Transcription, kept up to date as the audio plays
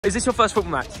Is this your first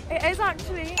football match? It is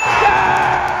actually.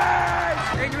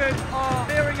 Yes! England are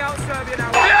clearing out Serbia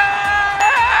now.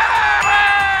 Yeah!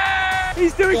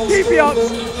 He's doing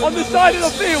keepy-ups on the side of the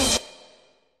field.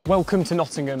 Welcome to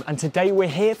Nottingham, and today we're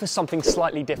here for something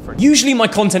slightly different. Usually my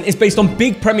content is based on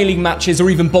big Premier League matches or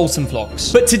even Bolton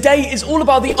vlogs, but today is all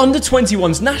about the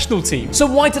under-21s national team. So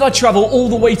why did I travel all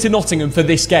the way to Nottingham for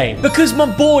this game? Because my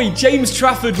boy James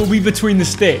Trafford will be between the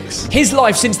sticks. His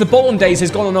life since the Bolton days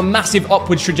has gone on a massive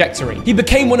upward trajectory. He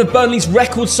became one of Burnley's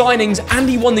record signings and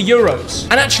he won the Euros.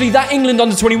 And actually that England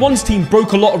under-21s team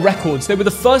broke a lot of records. They were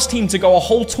the first team to go a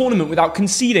whole tournament without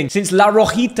conceding since La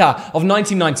Rojita of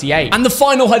 1998. And the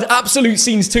final had absolute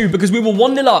scenes too, because we were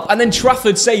 1-0 up and then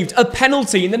Trafford saved a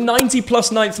penalty in the 90+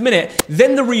 9th minute,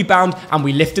 then the rebound, and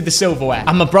we lifted the silverware.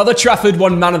 And my brother Trafford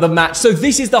won man of the match, so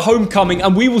this is the homecoming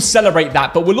and we will celebrate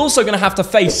that, but we're also going to have to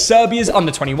face Serbia's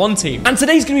under-21 team. And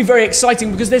today's going to be very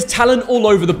exciting because there's talent all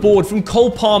over the board, from Cole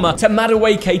Palmer to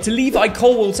Madueke to Levi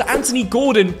Colwill to Anthony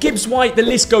Gordon, Gibbs White, the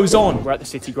list goes on. We're at the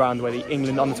City Ground where the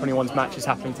England under-21s match is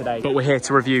happening today, but we're here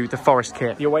to review the Forest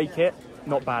kit. The away kit,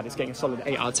 not bad, it's getting a solid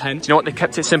 8 out of 10. Do you know what, they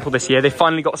kept it simple this year. They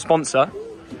finally got a sponsor.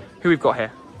 Who we've got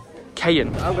here?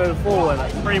 Kayan. I'm going forward,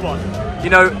 3-1. You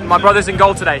know, my brother's in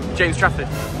goal today, James Trafford.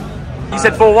 You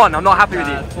said 4-1, I'm not happy with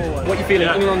you. 4-1. What are you feeling?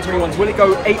 England under-21s, will it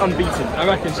go 8 unbeaten? I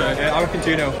reckon so, yeah. I reckon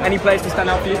 2-0. Any players to stand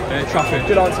out for you? Trafford.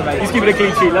 Good answer, mate. He's giving a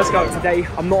clean sheet. Let's go. Today,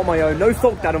 I'm not on my own. No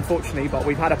thogden, unfortunately, but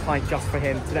we've had a pint just for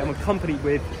him. Today, I'm accompanied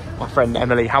with my friend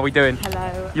Emily. How are we doing?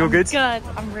 Hello. You're good? Good.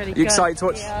 I'm really good. You excited to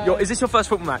watch? Yeah. Is this your first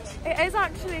football match? It is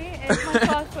actually. It's my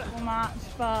first football match,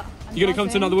 but I'm You gonna come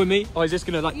to another with me, or is this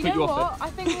gonna like put you off it? I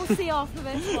think we'll see after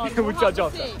this one. We'll judge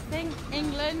after. I think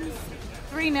England's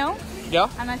 3-0. Yeah.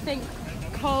 And I think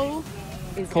Cole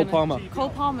Palmer. Cole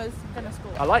Palmer's gonna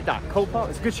score. I like that. Cole Palmer.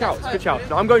 It's a good shout. It's a good shout.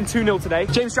 No, I'm going 2-0 today.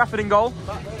 James Trafford in goal.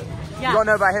 Yeah. You gotta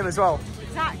know about him as well.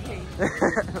 Exactly.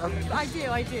 I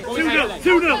do. 2-0.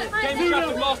 James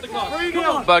Trafford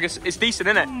masterclass. Burgers, it's decent,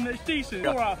 isn't it? It's decent.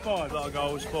 4 out of 5. A lot of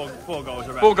goals. 4 goals.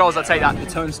 4 goals, I'll take that. The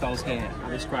turnstiles here at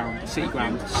this ground, the City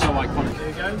Ground, so iconic. There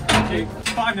you go. Thank you.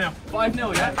 5-0.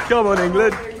 5-0, yeah? Come on,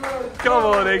 England. Come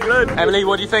on, England. Emily,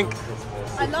 what do you think?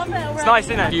 I love it already. It's nice,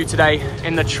 isn't it? You today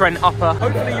in the Trent Upper.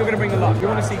 Hopefully you're going to bring the luck. We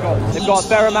want to see goals. They've got a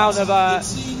fair amount of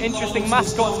interesting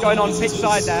mascots going on pitch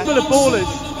side there. Full of ballers.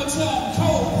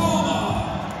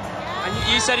 And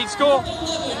you said he'd score.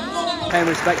 Paying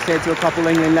respect here to a couple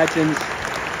England legends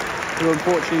who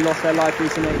unfortunately lost their life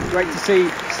recently. It's great to see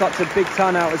such a big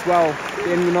turnout as well.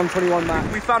 The England under-21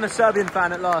 match. We found a Serbian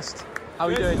fan at last. How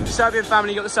are you doing? Serbian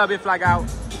family, got the Serbian flag out.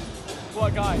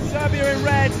 What a guy. Serbia in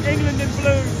red, England in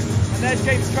blue. And there's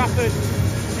James Trafford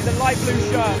in the light blue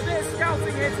shirt. A bit of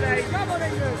scouting here today. Come on,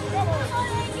 England! Come on!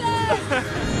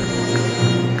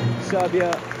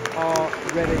 Serbia are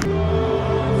ready.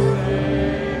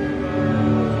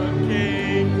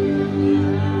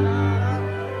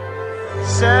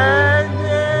 Send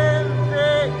him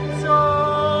victorious.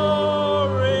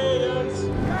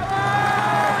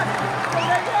 Come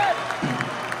on!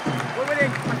 We're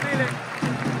winning. I feel it.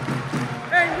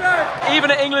 England! Even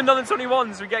at England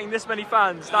under-21s, we're getting this many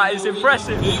fans. That is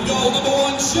impressive. In goal number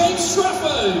 1, James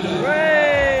Trafford.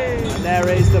 Hooray! And there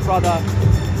is the brother,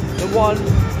 the one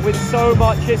with so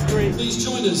much history. Please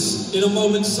join us in a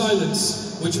moment's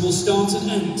silence, which will start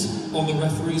and end on the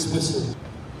referee's whistle.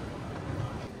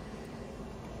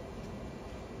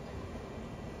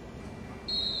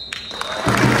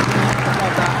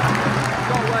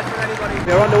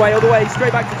 They're underway all the way,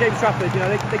 straight back to James Trafford. You know,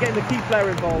 they're getting the key player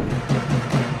involved.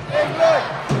 England!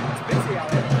 It's busy out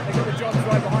here. They've got the Johns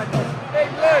right behind us.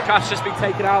 England! Cash just been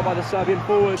taken out by the Serbian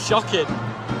forward. Shocking.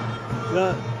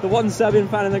 The one Serbian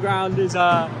fan in the ground is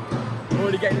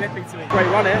Already getting lippy to me. great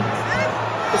run here.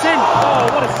 It's in! Oh,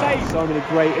 what a save! So many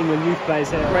great England youth players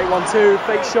here. Great 1-2,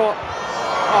 fake shot.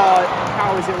 Oh,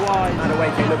 how is it wide?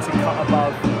 Madueke looks a cut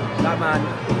above. That man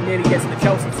nearly gets in the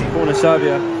Chelsea team. Corner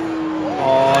Serbia.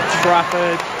 Oh,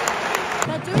 Trafford.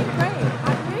 They're doing great.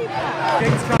 I'm really proud.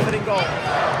 James Trafford in goal.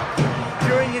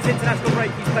 During his international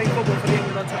break, he's playing football for the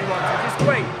England under-21s, which is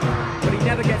great, but he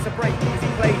never gets a break because he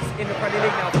plays in the Premier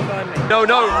League now for Burnley. No.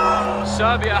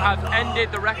 Serbia have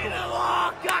ended the record.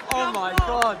 Oh my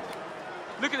God.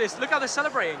 Look at this. Look how they're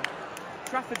celebrating.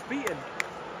 Trafford's beaten.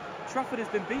 Trafford has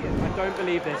been beaten. I don't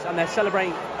believe this. And they're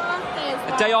celebrating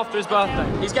A day after his birthday.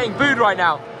 He's getting booed right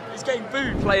now. He's getting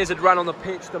booed. Players had run on the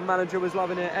pitch. the manager was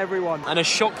loving it, everyone. And a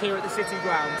shock here at the City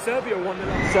Ground. Serbia 1-0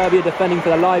 up. Serbia defending for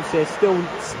their lives here, still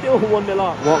 1-0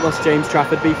 up. What must James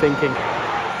Trafford be thinking? What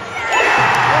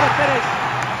a finish!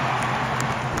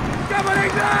 Come on,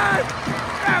 England!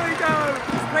 There we go!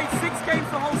 He's played 6 games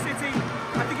for Hull City.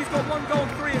 I think he's got 1 goal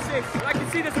and 3 assists. I can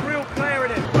see there's a real player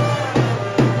in it.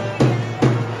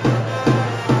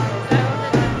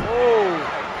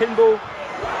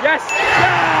 Yes!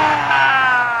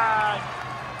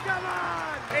 Come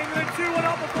on! England 2-1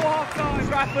 up before half-time.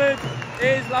 Trafford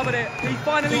is loving it. He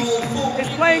finally is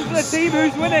playing for the team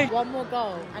who's winning. One more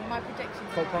goal, and my prediction.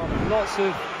 Lots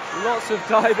of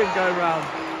diving going round.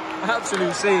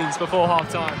 Absolute scenes before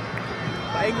half-time.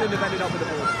 But England have ended up with the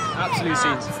ball. Absolute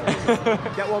scenes.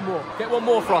 Get one more. Get one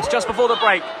more, Frost, just before the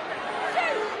break.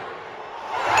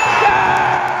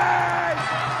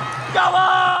 Come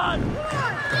on!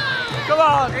 Come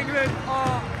on! England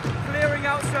are clearing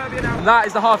out Serbia now. And that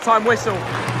is the half-time whistle.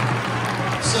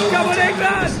 Come on,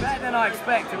 England! Better than I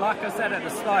expected. Like I said at the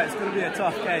start, it's going to be a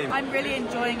tough game. I'm really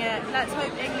enjoying it. Let's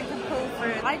hope England can pull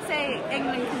through. I'd say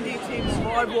England can do 2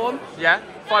 more. 5-1. Yeah?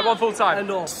 5-1 full time. And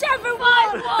all.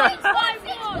 7-1!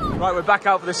 5-1! Right, we're back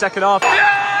out for the second half. Come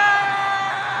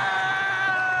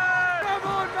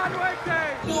on, Madueke!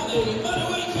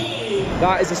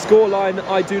 That is a scoreline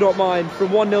I do not mind. From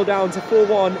 1-0 down to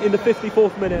 4-1 in the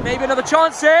 54th minute. Maybe another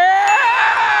chance here!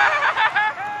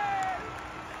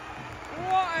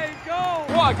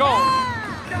 What a goal!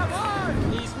 Come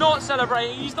on! He's not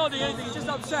celebrating, he's not doing anything, he's just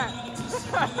upset.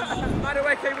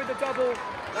 Madueke with the double.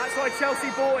 That's why Chelsea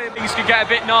bought him. Things could get a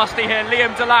bit nasty here.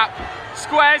 Liam Delap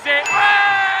squares it.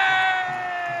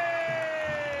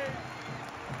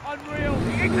 Unreal.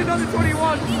 The England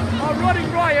under-21 are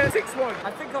running riot. 6-1.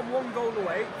 I think I'm 1 goal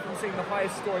away from seeing the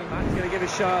highest scoring match. He's going to give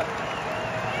his shirt.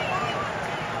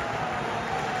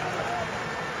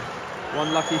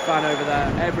 One lucky fan over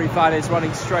there. Every fan is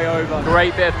running straight over.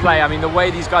 Great bit of play. I mean, the way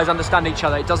these guys understand each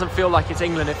other, it doesn't feel like it's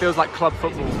England, it feels like club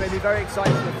football. It's made me very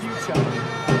excited for the future.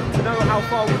 To know how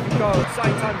far we can go.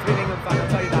 Exciting time to be an England fan, I'll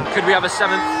tell you that. Could we have a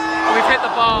 7th? Oh, we've hit the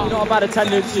bar. Not a bad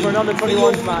attendance for an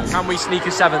under-21s match. Can we sneak a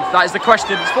 7th? That is the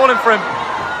question. It's fallen for him.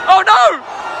 Oh no!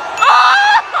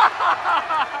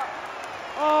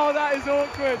 Oh, that is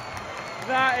awkward.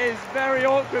 That is very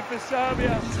awkward for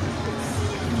Serbia.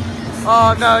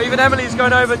 Oh no, even Emily's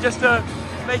going over just to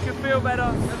make her feel better.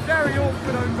 A very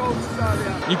awkward own goal for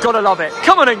Serbia. You've got to love it.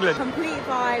 Come on, England. Complete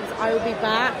vibes. I will be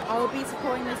back. I will be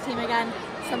supporting this team again.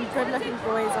 Some good-looking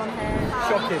boys on here.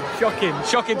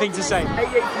 Shocking thing to say.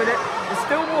 88th minute. There's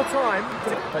still more time.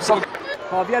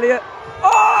 Harvey Elliott. Oh!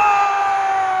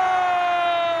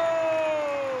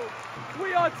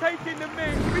 We are taking the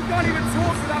mick. We can't even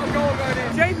talk without a goal going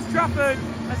in. James Trafford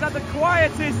has had the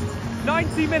quietest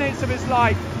 90 minutes of his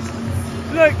life.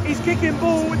 Look, he's kicking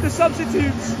ball with the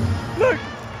substitutes. Look,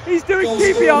 he's doing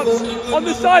keepy-ups on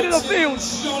the side of the field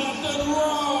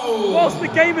whilst the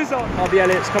game is on. Harvey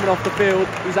Elliott's coming off the field.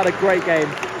 He's had a great game,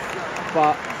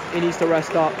 but he needs to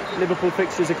rest up. Liverpool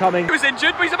fixtures are coming. He was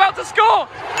injured, but he's about to score.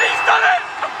 He's done it!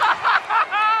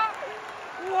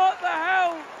 What the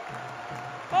hell?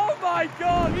 Oh my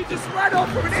God! He just ran off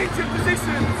from an injured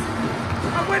position.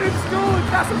 And when he scored,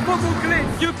 that's a football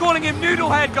glitch. You're calling him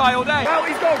Noodlehead guy all day. Well,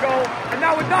 he's got a goal, and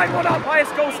now we're 9-1 up.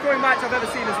 Highest goal scoring match I've ever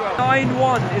seen as well.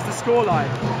 9-1 is the scoreline.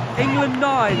 England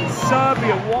 9,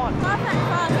 Serbia 1.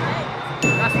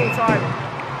 That's full time.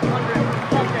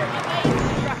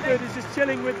 Trafford is just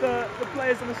chilling with the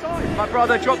players on the side. My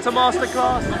brother dropped a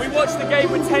masterclass. And we watched the game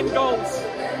with 10 goals.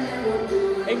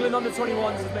 England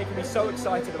under-21s is making me so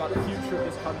excited about the future of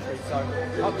this country. So,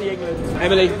 up the England.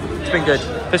 Emily, it's been good.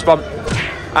 Fist bump.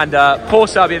 And poor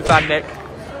Serbian fan Nick.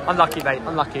 Unlucky, mate.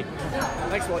 Unlucky.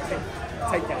 Thanks for watching.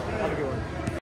 Take care. Have a good one.